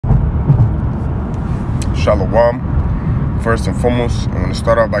Shalom. First and foremost, I'm going to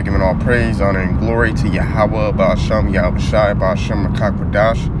start off by giving all praise, honor, and glory to Yahweh, Ba'asham, Yahweh Shai, Ba'asham,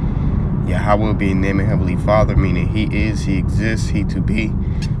 Makakwadash. Yahweh being named Heavenly Father, meaning He is, He exists, He to be.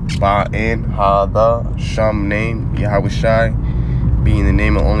 Ba'in, Hada, Sham name, Yahweh Shai, being the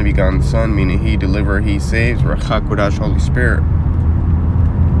name of only begotten Son, meaning He deliverer, He saves, Rakakwadash, Holy Spirit.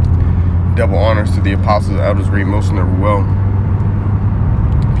 Double honors to the apostles, elders, great most in the well.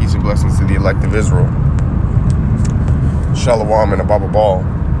 Peace and blessings to the elect of Israel. Shalom and a Baba Ball.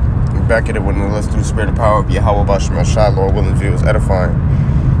 We're back at it with the less through the spirit and power of Yahweh Bashim Shai, Lord willing to was edifying.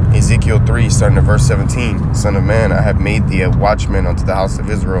 Ezekiel 3, starting at verse 17. Son of man, I have made thee a watchman unto the house of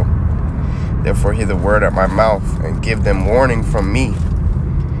Israel. Therefore hear the word at my mouth, and give them warning from me.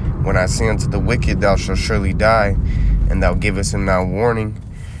 When I say unto the wicked, thou shalt surely die, and thou givest him now warning,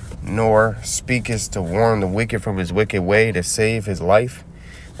 nor speakest to warn the wicked from his wicked way to save his life,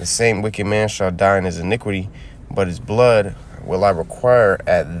 the same wicked man shall die in his iniquity, but his blood will I require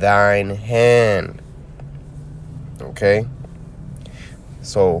at thine hand. Okay?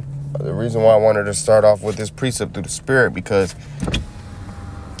 So, the reason why I wanted to start off with this precept through the Spirit, because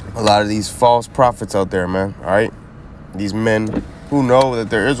a lot of these false prophets out there, man, all right? These men who know that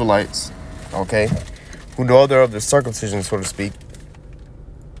they're Israelites, okay? Who know they're of the circumcision, so to speak,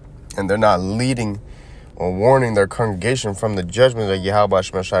 and they're not leading or warning their congregation from the judgment of Yahweh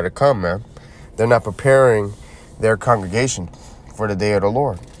Shai to come, man. They're not preparing their congregation for the day of the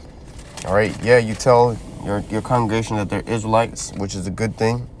Lord. All right, yeah, you tell your congregation that they're Israelites, which is a good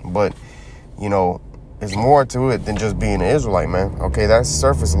thing, but you know, there's more to it than just being an Israelite, man. Okay, that's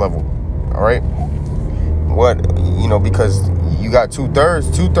surface level. All right, what, you know, because you got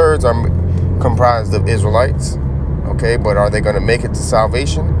two-thirds are comprised of Israelites. Okay, but are they going to make it to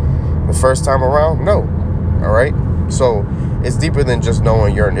salvation the first time around? No. All right, so it's deeper than just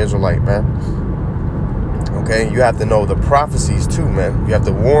knowing you're an Israelite, man. Okay, you have to know the prophecies too, man. You have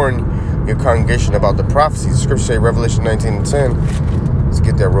to warn your congregation about the prophecies. The scripture say Revelation 19:10. Let's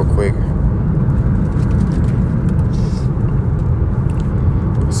get there real quick.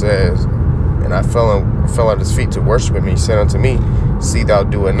 It says, and I fell at his feet to worship him. He said unto me, see thou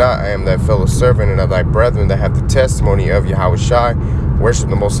do it not. I am thy fellow servant and of thy brethren that have the testimony of Yahweh Shai. Worship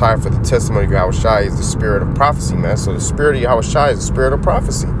the Most High, for the testimony of Yahweh Shai is the spirit of prophecy, man. So the spirit of Yahweh Shai is the spirit of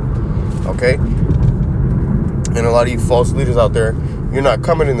prophecy. Okay? And a lot of you false leaders out there, you're not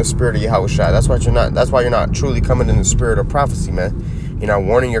coming in the spirit of Yahweh Shai. That's why you're not truly coming in the spirit of prophecy, man. You're not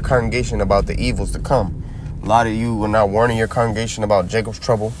warning your congregation about the evils to come. A lot of you are not warning your congregation about Jacob's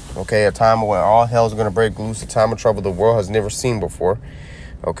trouble. Okay, a time where all hell is going to break loose, a time of trouble the world has never seen before.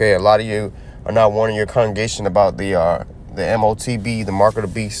 Okay, a lot of you are not warning your congregation about the MOTB, the mark of the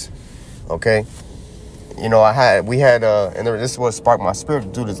beast. Okay, you know, we had and this is what sparked my spirit to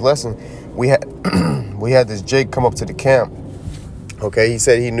do this lesson. We had this Jake come up to the camp. Okay, he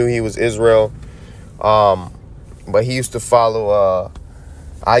said he knew he was Israel, but he used to follow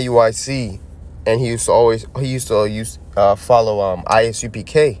IUIC, and he used to follow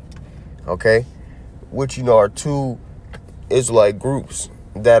ISUPK. Okay, which, you know, are two Israelite groups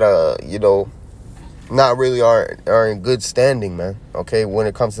that you know, not really are in good standing, man. Okay, when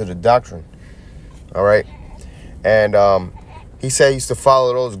it comes to the doctrine. All right, and he said he used to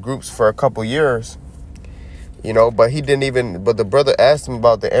follow those groups for a couple years, you know, but the brother asked him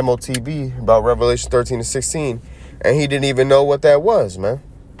about the MOTB, about Revelation 13-16, and he didn't even know what that was, man.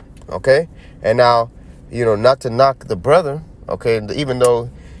 Okay, and now, you know, not to knock the brother, okay, even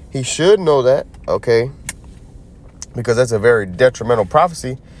though he should know that, okay, because that's a very detrimental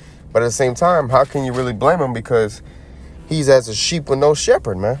prophecy. But at the same time, how can you really blame him? Because he's as a sheep with no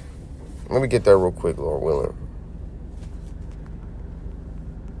shepherd, man. Let me get there real quick, Lord willing.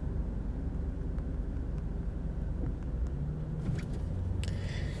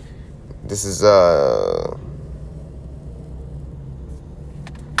 This is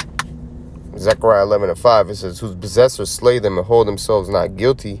Zechariah 11:5. It says, whose possessors slay them and hold themselves not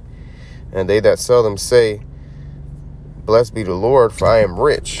guilty, and they that sell them say, blessed be the Lord, for I am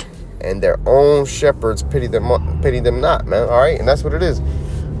rich. And their own shepherds pity them not, man. All right, and that's what it is.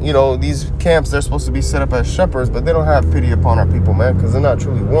 You know, these camps, they're supposed to be set up as shepherds, but they don't have pity upon our people, man, because they're not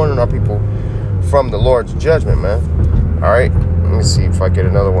truly warning our people from the Lord's judgment, man. All right, let me see if I get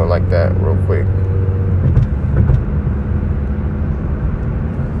another one like that real quick.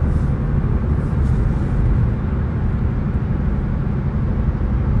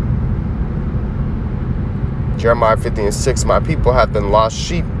 Jeremiah 15:6, my people have been lost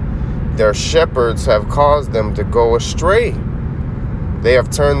sheep. Their shepherds have caused them to go astray. They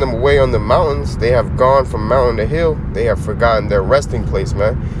have turned them away on the mountains. They have gone from mountain to hill. They have forgotten their resting place,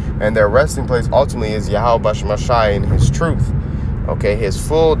 man. And their resting place ultimately is Yahweh Shemashai and his truth. Okay, his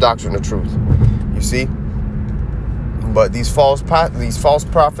full doctrine of truth. You see? But these false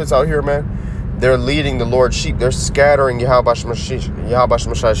prophets out here, man, they're leading the Lord's sheep. They're scattering Yahweh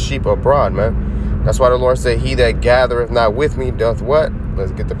Shemashai's sheep abroad, man. That's why the Lord said, he that gathereth not with me doth what?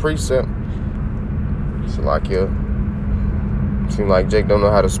 Let's get the precept. Salakia. Seem like Jake don't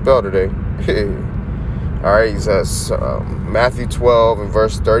know how to spell today. All right, he says, Matthew 12 and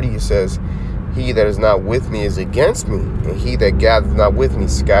verse 30, it says, he that is not with me is against me, and he that gathereth not with me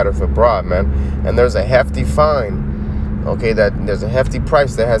scattereth abroad, man. And there's a hefty fine, okay, that there's a hefty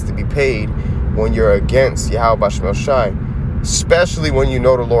price that has to be paid when you're against Yahweh Shemashai, especially when you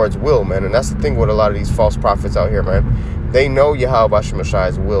know the Lord's will, man. And that's the thing with a lot of these false prophets out here, man. They know Yahweh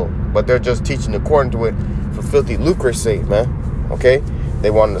Shemashai's will, but they're just teaching according to it for filthy lucre's sake, man. Okay,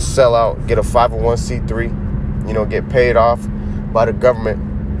 they wanted to sell out, get a 501c3, you know, get paid off by the government.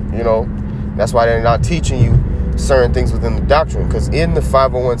 You know, that's why they're not teaching you certain things within the doctrine, because in the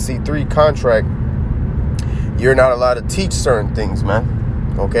 501c3 contract, you're not allowed to teach certain things,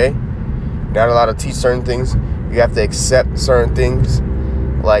 man. Okay, not allowed to teach certain things. You have to accept certain things.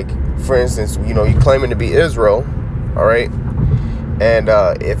 Like, for instance, you know, you claiming to be Israel, all right, and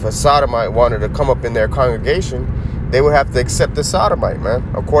if a sodomite wanted to come up in their congregation, they would have to accept the sodomite, man,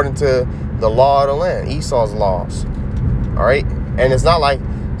 according to the law of the land, Esau's laws. All right. And it's not like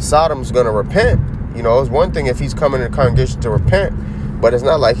Sodom's going to repent. You know, it's one thing if he's coming in the congregation to repent, but it's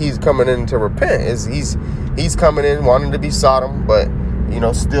not like he's coming in to repent. He's coming in wanting to be Sodom, but, you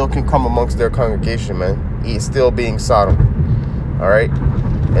know, still can come amongst their congregation, man. He's still being Sodom. All right.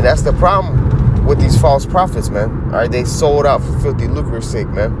 And that's the problem with these false prophets, man. All right. They sold out for filthy lucre's sake,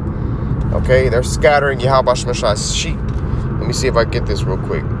 man. Okay, they're scattering Yahweh Shemashai's sheep. Let me see if I get this real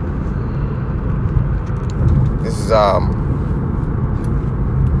quick. This is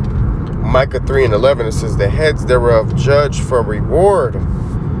Micah 3 and 11. It says, the heads thereof judge for reward.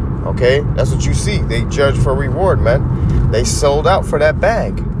 Okay, that's what you see. They judge for reward, man. They sold out for that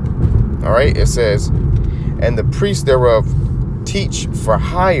bag. All right, it says, and the priests thereof teach for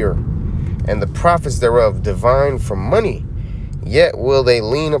hire, and the prophets thereof divine for money. Yet will they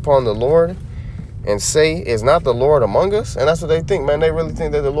lean upon the Lord and say, is not the Lord among us? And that's what they think, man. They really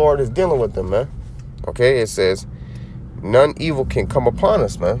think that the Lord is dealing with them, man. Okay, it says, none evil can come upon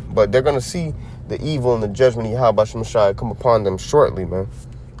us, man. But they're going to see the evil and the judgment of Yahweh Shemashai come upon them shortly, man.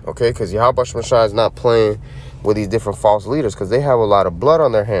 Okay, because Yahweh Shemashai is not playing with these different false leaders, because they have a lot of blood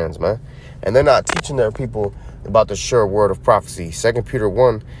on their hands, man. And they're not teaching their people about the sure word of prophecy. 2 Peter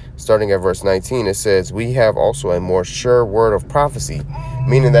 1, starting at verse 19, it says, we have also a more sure word of prophecy,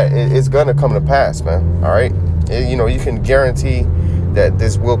 meaning that it's going to come to pass, man. All right. You know, you can guarantee that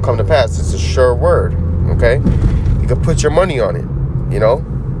this will come to pass. It's a sure word. Okay. You can put your money on it, you know.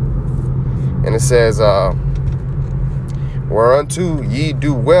 And it says, whereunto ye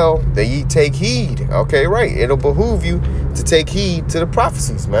do well that ye take heed. Okay, right. It'll behoove you to take heed to the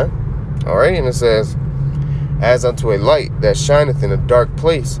prophecies, man. All right. And it says, as unto a light that shineth in a dark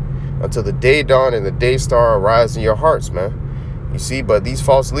place, until the day dawn and the day star arise in your hearts, man. You see, but these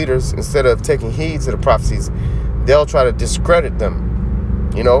false leaders, instead of taking heed to the prophecies, they'll try to discredit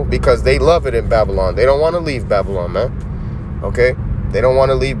them, you know, because they love it in Babylon. They don't want to leave Babylon, man. Okay, they don't want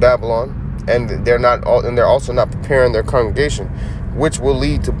to leave Babylon, and they're also not preparing their congregation, which will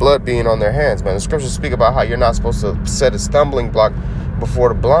lead to blood being on their hands, man. The scriptures speak about how you're not supposed to set a stumbling block before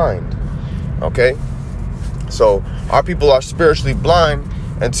the blind. Okay. So our people are spiritually blind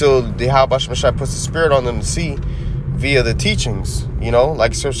until the Yahweh Shemashai puts the spirit on them to see via the teachings, you know,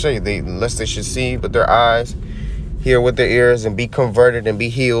 like so say, lest they should see with their eyes, hear with their ears, and be converted and be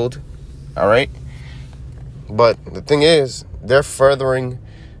healed. All right. But the thing is, they're furthering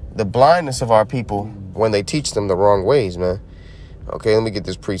the blindness of our people when they teach them the wrong ways, man. Okay, let me get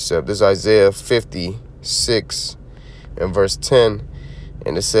this precept. This is Isaiah 56 and verse 10.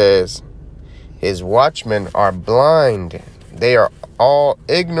 And it says, his watchmen are blind. They are all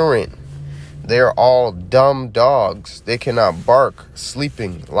ignorant. They are all dumb dogs. They cannot bark,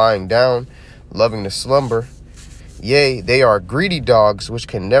 sleeping, lying down, loving to slumber. Yea, they are greedy dogs, which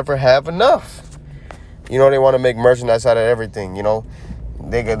can never have enough. You know, they want to make merchandise out of everything. You know,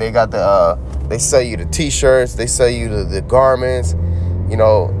 they got they sell you the t-shirts. They sell you the garments. You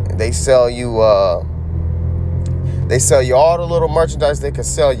know, they sell you all the little merchandise they can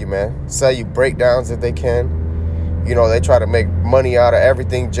sell you, man. Sell you breakdowns if they can. You know, they try to make money out of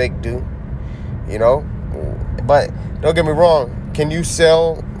everything Jake do. You know, but don't get me wrong. Can you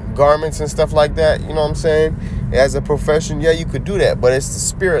sell garments and stuff like that, you know what I'm saying, as a profession, yeah, you could do that, but it's the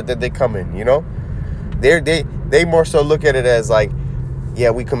spirit that they come in, you know. They more so look at it as like, yeah,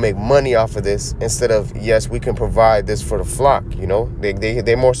 we can make money off of this, instead of, yes, we can provide this for the flock, you know.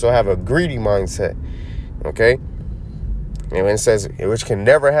 They more so have a greedy mindset, okay. And when it says, which can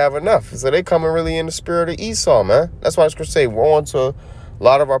never have enough, so they coming really in the spirit of Esau, man. That's why Scripture say, woe unto a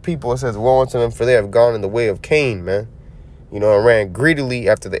lot of our people. It says, woe unto them, for they have gone in the way of Cain, man. You know, and ran greedily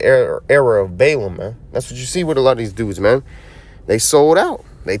after the era of Balaam, man. That's what you see with a lot of these dudes, man. They sold out.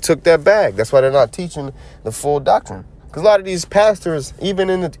 They took that bag. That's why they're not teaching the full doctrine. Because a lot of these pastors,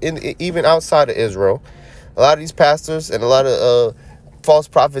 even even outside of Israel, a lot of these pastors and a lot of false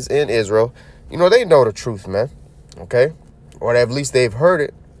prophets in Israel, you know, they know the truth, man. Okay? Or at least they've heard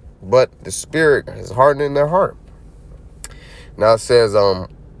it, but the spirit is hardened in their heart. Now it says,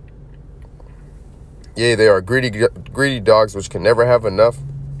 yeah, they are greedy dogs which can never have enough,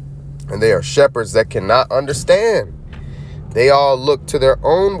 and they are shepherds that cannot understand. They all look to their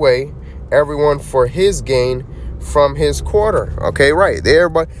own way, everyone for his gain from his quarter. Okay, right.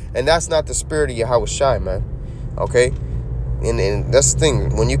 Everybody, and that's not the spirit of Yahushua, man. Okay, and that's the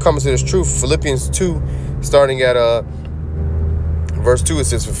thing. When you come to this truth, Philippians 2, starting at verse 2, it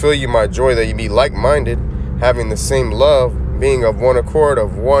says, fulfill you my joy, that you be like-minded, having the same love, being of one accord,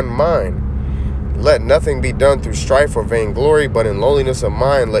 of one mind. Let nothing be done through strife or vainglory, but in lowliness of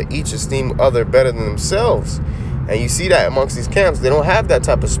mind, let each esteem other better than themselves. And you see that amongst these camps, they don't have that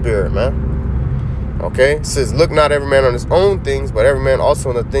type of spirit, man. Okay, it says, look not every man on his own things, but every man also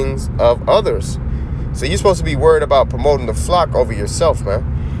on the things of others. So you're supposed to be worried about promoting the flock over yourself, man.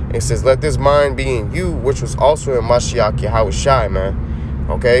 And it says, let this mind be in you, which was also in Mashiach Yahushua, man.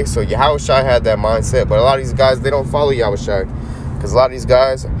 Okay, so Yahushua had that mindset, but a lot of these guys, they don't follow Yahushua, because a lot of these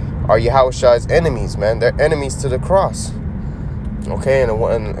guys are Yahushua's enemies, man. They're enemies to the cross. Okay,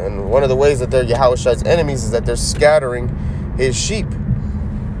 and one of the ways that they're Yahushua's enemies is that they're scattering his sheep,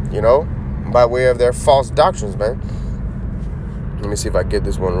 you know, by way of their false doctrines, man. Let me see if I get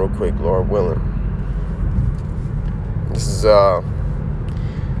this one real quick, Lord willing. This is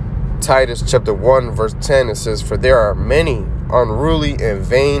Titus chapter 1, verse 10. It says, for there are many unruly and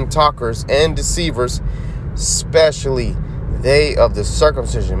vain talkers and deceivers, especially they of the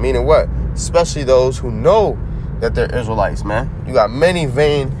circumcision. Meaning what? Especially those who know that they're Israelites, man. You got many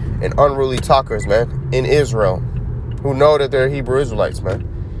vain and unruly talkers, man, in Israel, who know that they're Hebrew Israelites, man.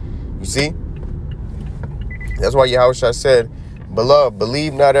 You see? That's why Yahushua said, beloved,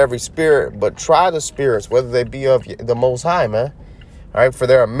 believe not every spirit, but try the spirits, whether they be of the Most High, man. All right, for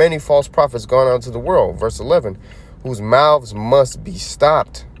there are many false prophets gone out into the world. Verse 11, whose mouths must be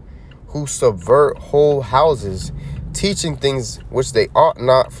stopped, who subvert whole houses, teaching things which they ought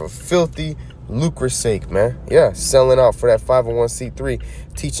not, for filthy lucre's sake, man. Yeah, selling out for that 501c3,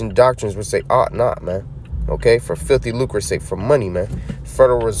 teaching doctrines which they ought not, man. Okay, for filthy lucre's sake, for money, man.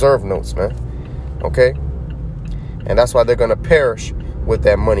 Federal Reserve notes, man. Okay, and that's why they're going to perish with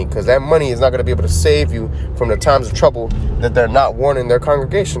that money, because that money is not going to be able to save you from the times of trouble that they're not warning their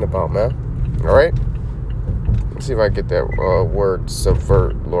congregation about, man. All right, let's see if I get that word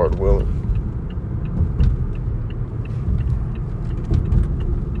subvert, Lord willing.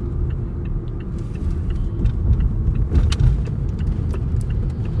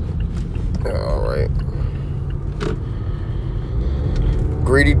 All right,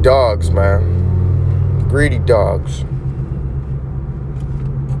 greedy dogs, man. Greedy dogs.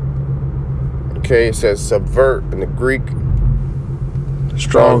 Okay, it says subvert in the Greek.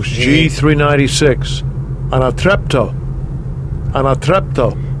 Strong's G396. Anatrepto.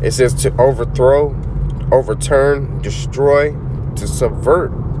 It says to overthrow, overturn, destroy, to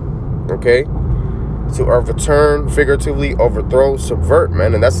subvert. Okay? To overturn, figuratively overthrow, subvert,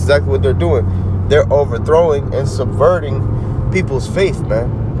 man. And that's exactly what they're doing. They're overthrowing and subverting people's faith, man.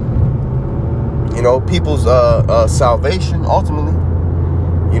 You know, people's salvation, ultimately.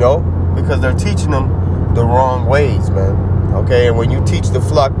 You know? Because they're teaching them the wrong ways, man. Okay, and when you teach the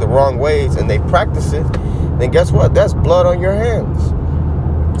flock the wrong ways and they practice it, then guess what? That's blood on your hands.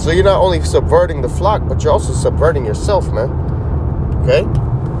 So you're not only subverting the flock, but you're also subverting yourself, man. Okay?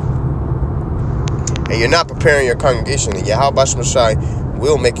 And you're not preparing your congregation. And Yahweh Shai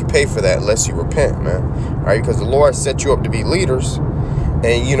will make you pay for that unless you repent, man. All right? Because the Lord set you up to be leaders.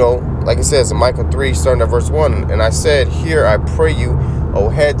 And, you know, like it says in Micah 3, starting at verse 1, and I said, here I pray you, O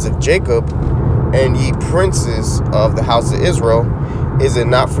heads of Jacob, and ye princes of the house of Israel, is it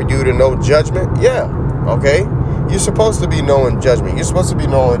not for you to know judgment? Yeah, okay. You're supposed to be knowing judgment. You're supposed to be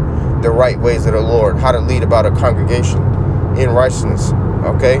knowing the right ways of the Lord, how to lead about a congregation in righteousness,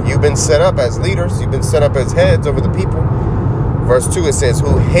 okay. You've been set up as leaders. You've been set up as heads over the people. verse 2, it says,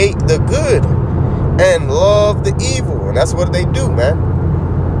 who hate the good and love the evil. And that's what they do,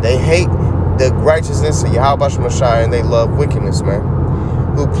 man. They hate the righteousness of Yahweh Shemashai, and they love wickedness, man.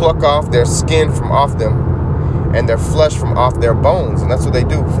 Who pluck off their skin from off them and their flesh from off their bones. And that's what they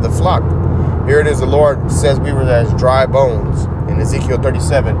do for the flock. Here it is, the Lord says we were as dry bones in Ezekiel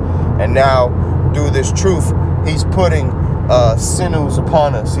 37. And now, through this truth, he's putting sinews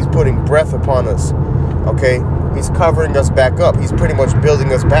upon us. He's putting breath upon us. Okay? He's covering us back up. He's pretty much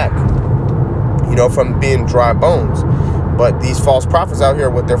building us back, you know, from being dry bones. But these false prophets out here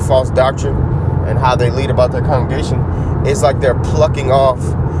with their false doctrine and how they lead about their congregation, it's like they're plucking off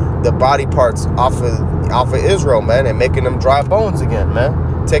the body parts off of Israel, man, and making them dry bones again,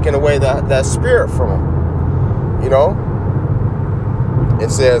 man. Taking away that spirit from them, you know.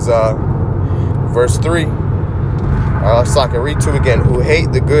 It says, verse 3, so I can read 2 again. Who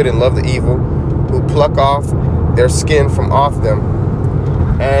hate the good and love the evil, who pluck off their skin from off them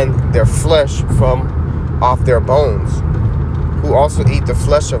and their flesh from off their bones, who also eat the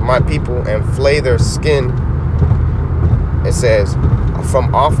flesh of my people and flay their skin, it says,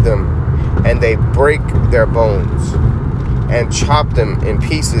 from off them, and they break their bones and chop them in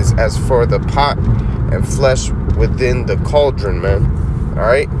pieces as for the pot and flesh within the cauldron, man. All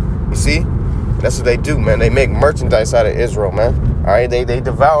right, you see, that's what they do, man. They make merchandise out of Israel, man. All right, they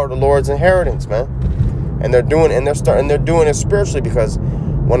devour the Lord's inheritance, man, and they're doing it spiritually, because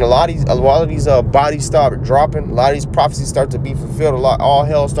when a lot of these bodies start dropping, a lot of these prophecies start to be fulfilled, all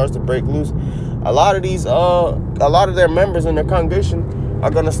hell starts to break loose. A lot of their members in their congregation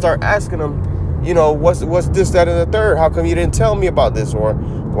are gonna start asking them, you know, what's this, that, and the third? How come you didn't tell me about this? Or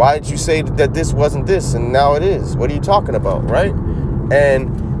why did you say that this wasn't this and now it is? What are you talking about, right?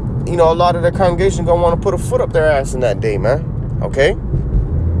 And you know, a lot of their congregation gonna want to put a foot up their ass in that day, man. Okay,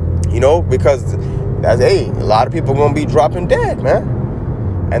 you know, because a lot of people gonna be dropping dead,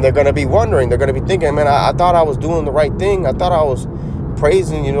 man, and they're gonna be wondering, they're gonna be thinking, man, I thought I was doing the right thing, I thought I was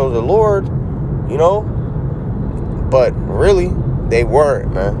praising, you know, the Lord, you know, but really they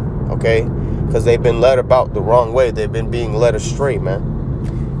weren't, man. Okay, because they've been led about the wrong way. They've been being led astray,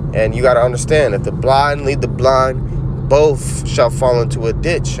 man. And you got to understand, if the blind lead the blind, both shall fall into a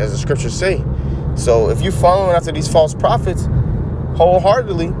ditch, as the scriptures say. So if you're following after these false prophets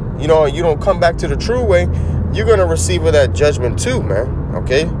wholeheartedly, you know, you don't come back to the true way, you're going to receive that judgment too, man.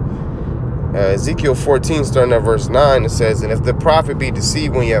 Okay, Ezekiel 14, starting at verse 9, it says, and if the prophet be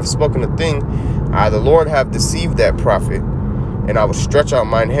deceived when you have spoken a thing, I, the Lord, have deceived that prophet, and I will stretch out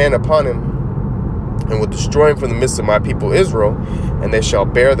mine hand upon him, and will destroy him from the midst of my people Israel, and they shall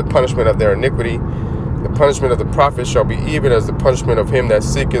bear the punishment of their iniquity. The punishment of the prophet shall be even as the punishment of him that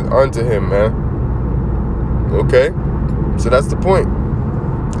seeketh unto him, man. Okay? So that's the point.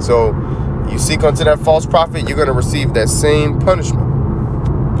 So you seek unto that false prophet, you're going to receive that same punishment.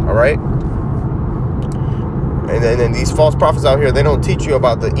 All right? And then these false prophets out here, they don't teach you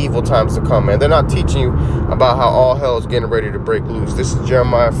about the evil times to come, man. They're not teaching you about how all hell is getting ready to break loose. This is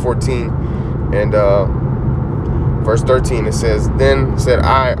Jeremiah 14 and verse 13. It says, then said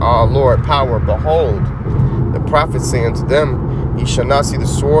I, our Lord, power, behold, the prophets say unto them, ye shall not see the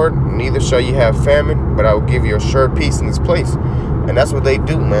sword, neither shall ye have famine, but I will give you a sure peace in this place. And that's what they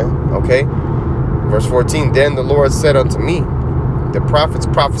do, man. Okay? Verse 14, then the Lord said unto me, the prophets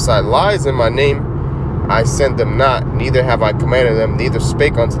prophesy lies in my name. I sent them not, neither have I commanded them, neither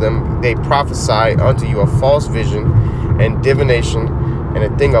spake unto them. They prophesy unto you a false vision and divination, and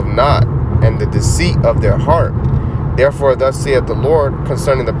a thing of naught, and the deceit of their heart. Therefore thus saith the Lord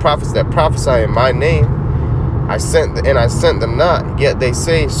concerning the prophets that prophesy in my name, I sent them not. Yet they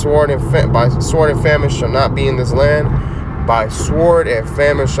say, by sword and famine shall not be in this land. By sword and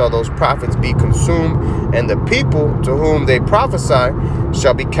famine shall those prophets be consumed, and the people to whom they prophesy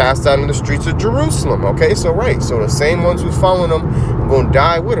shall be cast out in the streets of Jerusalem. Okay, so the same ones who's following them are going to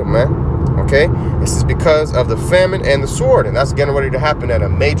die with them, man. Okay, this is because of the famine and the sword, and that's getting ready to happen at a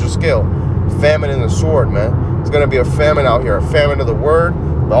major scale. Famine and the sword, man. It's going to be a famine out here, a famine of the word,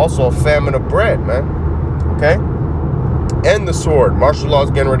 but also a famine of bread, man. Okay, and the sword. Martial law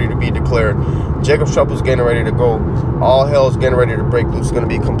is getting ready to be declared. Jacob's trouble is getting ready to go. All hell is getting ready to break loose. It's going to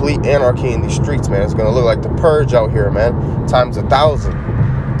be complete anarchy in these streets, man. It's going to look like the purge out here, man, times 1,000.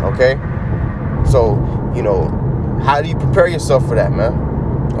 Okay, so you know, how do you prepare yourself for that, man?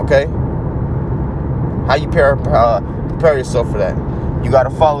 Okay, how you prepare yourself for that? You got to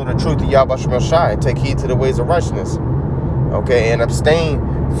follow the truth of Yahweh Shemashai and take heed to the ways of righteousness. Okay, and abstain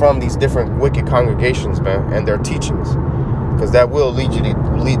from these different wicked congregations, man, and their teachings, because that will lead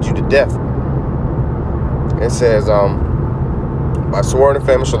you to death. It says, By sword and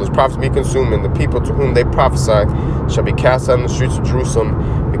famine shall those prophets be consumed, and the people to whom they prophesy shall be cast out in the streets of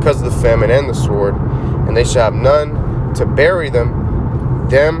Jerusalem because of the famine and the sword, and they shall have none to bury them,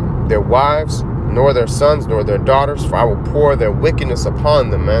 their wives, nor their sons, nor their daughters, for I will pour their wickedness upon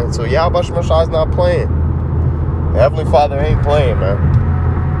them, man. So Yahweh Shema is not playing. The Heavenly Father ain't playing, man.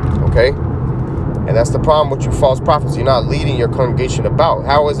 Okay? And that's the problem with you false prophets. You're not leading your congregation about.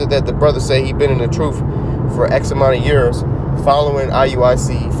 How is it that the brother say he been in the truth for X amount of years, following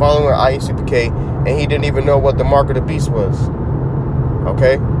IUIC, following IUCPK, and he didn't even know what the mark of the beast was?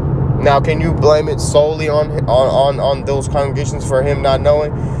 Okay? Now, can you blame it solely on those congregations for him not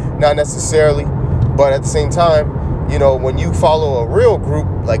knowing? Not necessarily. But at the same time, you know, when you follow a real group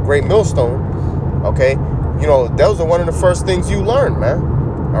like Great Millstone, okay, you know, those are one of the first things you learn, man.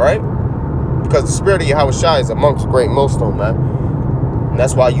 All right? Because the spirit of Yahweh Shai is amongst Great Millstone, man. And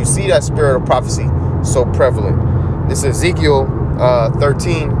that's why you see that spirit of prophecy so prevalent. This is Ezekiel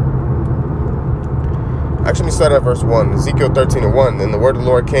 13. Actually, let me start at verse 1. Ezekiel 13:1. And the word of the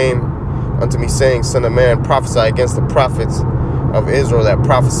Lord came unto me, saying, Son of man, prophesy against the prophets of Israel that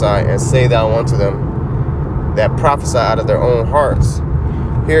prophesy, and say thou unto them that prophesy out of their own hearts,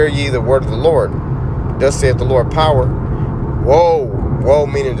 hear ye the word of the Lord. Thus saith the Lord power. Woe, woe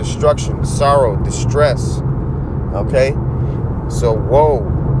meaning destruction, sorrow, distress. Okay? So woe,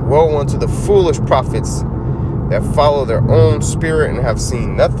 woe unto the foolish prophets that follow their own spirit and have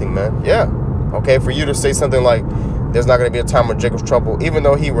seen nothing, man. Yeah. Okay, for you to say something like, there's not going to be a time of Jacob's trouble, even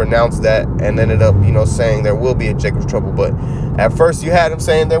though he renounced that and ended up, you know, saying there will be a Jacob's trouble. But at first you had him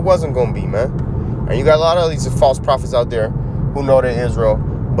saying there wasn't going to be, man. And you got a lot of these false prophets out there who know they're Israel,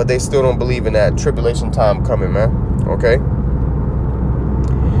 but they still don't believe in that tribulation time coming, man. Okay?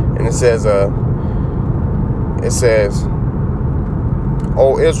 And it says,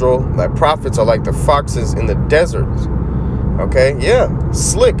 O Israel, thy prophets are like the foxes in the deserts. Okay? Yeah.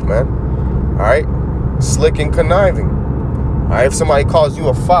 Slick, man. All right? Slick and conniving. All right? If somebody calls you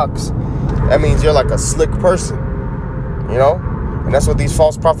a fox, that means you're like a slick person. You know? And that's what these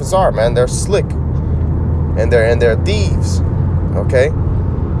false prophets are, man. They're slick. And they're thieves. Okay?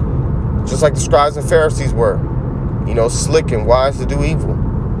 Just like the scribes and Pharisees were. You know, slick and wise to do evil.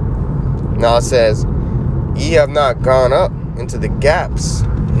 Now it says, ye have not gone up into the gaps,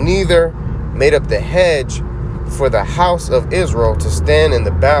 neither made up the hedge for the house of Israel to stand in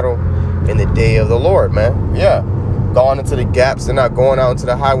the battle in the day of the Lord, man. Yeah. Gone into the gaps. They're not going out into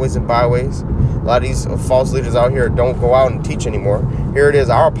the highways and byways. A lot of these false leaders out here don't go out and teach anymore. Here it is,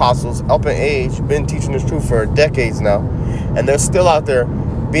 our apostles, up in age, been teaching this truth for decades now. And they're still out there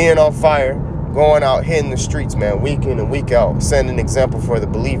being on fire, going out, hitting the streets, man, week in and week out, setting an example for the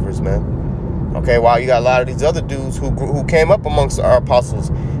believers, man. Okay, while you got a lot of these other dudes who came up amongst our apostles,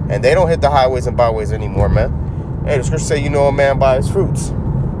 and they don't hit the highways and byways anymore, man. Hey, the scripture say you know a man by his fruits.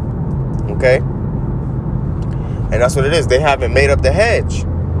 Okay? And that's what it is. They haven't made up the hedge.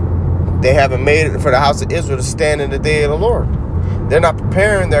 They haven't made it for the house of Israel to stand in the day of the Lord. They're not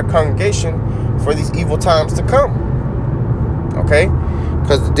preparing their congregation for these evil times to come. Okay?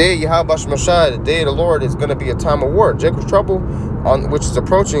 Because the day of Yahweh Shemashai, the day of the Lord, is going to be a time of war. Jacob's trouble, which is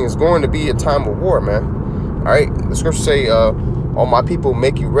approaching, is going to be a time of war, man. All right? The scriptures say, all my people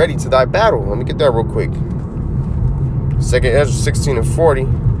make you ready to thy battle. Let me get that real quick. 2 Ezra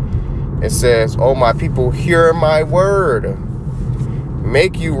 16:40. It says, oh, my people, hear my word.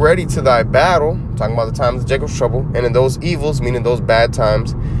 Make you ready to thy battle. Talking about the times of Jacob's trouble. And in those evils, meaning those bad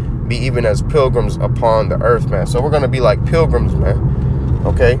times, be even as pilgrims upon the earth, man. So we're going to be like pilgrims, man.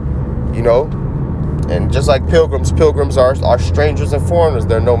 Okay? You know? And just like pilgrims are strangers and foreigners.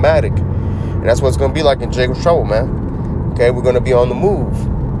 They're nomadic. And that's what it's going to be like in Jacob's trouble, man. Okay? We're going to be on the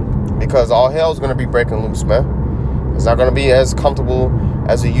move. Because all hell's going to be breaking loose, man. It's not going to be as comfortable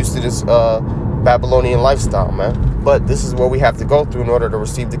as it used to this Babylonian lifestyle, man. But this is what we have to go through in order to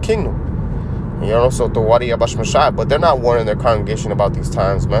receive the kingdom. You know, so the Wadi Abash Mashai, but they're not warning their congregation about these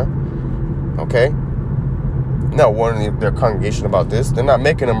times, man. Okay? Not warning their congregation about this. They're not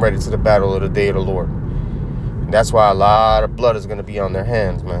making them ready to the battle of the day of the Lord. And that's why a lot of blood is going to be on their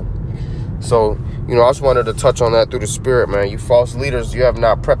hands, man. So, you know, I just wanted to touch on that through the spirit, man. You false leaders, you have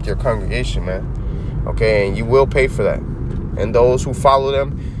not prepped your congregation, man. Okay, and you will pay for that. And those who follow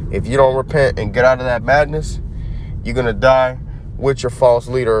them, if you don't repent and get out of that madness, you're going to die with your false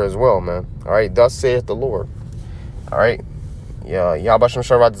leader as well, man. All right, thus saith the Lord. All right. Yeah, Yahweh Shem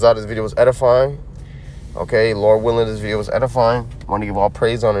Shabbat Zah, this video was edifying. Okay, Lord willing, this video was edifying. I want to give all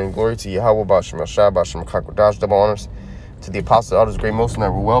praise, honor, and glory to Yahweh, Bashem Shai, Bashem Kakodash, double honors to the apostles, elders, great most, and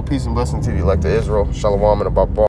that were well, peace and blessing to the elect of Israel. Shalom and above all.